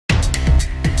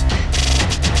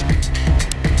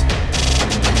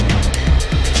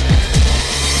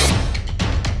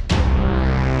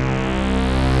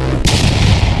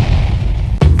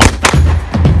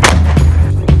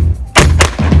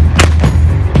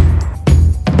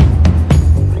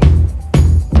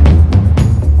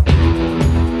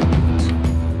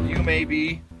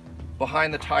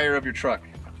behind the tire of your truck.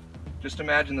 Just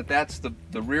imagine that that's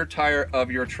the rear tire of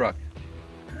your truck.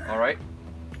 All right?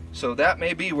 So that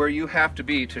may be where you have to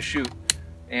be to shoot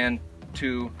and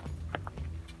to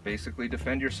basically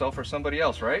defend yourself or somebody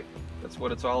else, right? That's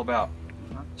what it's all about.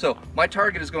 So my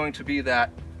target is going to be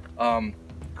that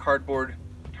cardboard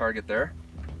target there.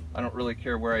 I don't really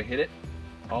care where I hit it.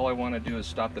 All I want to do is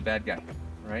stop the bad guy,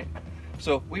 right?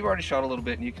 So we've already shot a little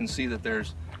bit and you can see that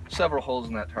there's several holes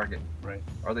in that target. Right.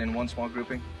 Are they in one small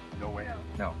grouping? No way.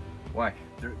 No. Why?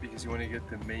 Because you want to get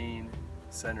the main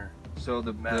center. So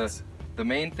the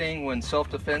main thing when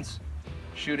self-defense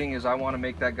shooting is I want to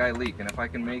make that guy leak, and if I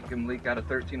can make him leak out of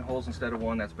 13 holes instead of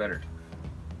one, that's better.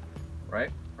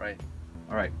 Right? Right.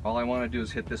 All right. All I want to do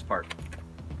is hit this part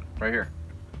right here.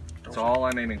 That's all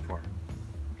I'm aiming for.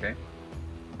 Okay.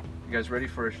 You guys ready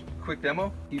for a quick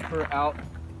demo? Keep her out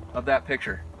of that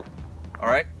picture. All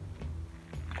right.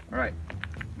 All right.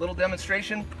 Little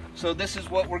demonstration. So this is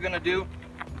what we're going to do.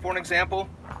 For an example,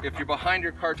 if you're behind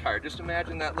your car tire, just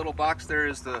imagine that little box there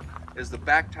is the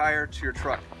back tire to your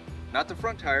truck, not the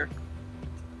front tire.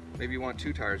 Maybe you want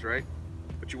two tires, right?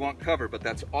 But you want cover, but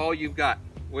that's all you've got.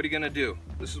 What are you gonna do?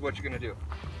 This is what you're gonna do.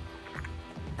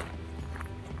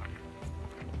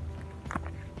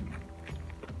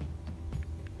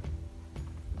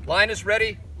 Line is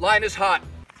ready, line is hot.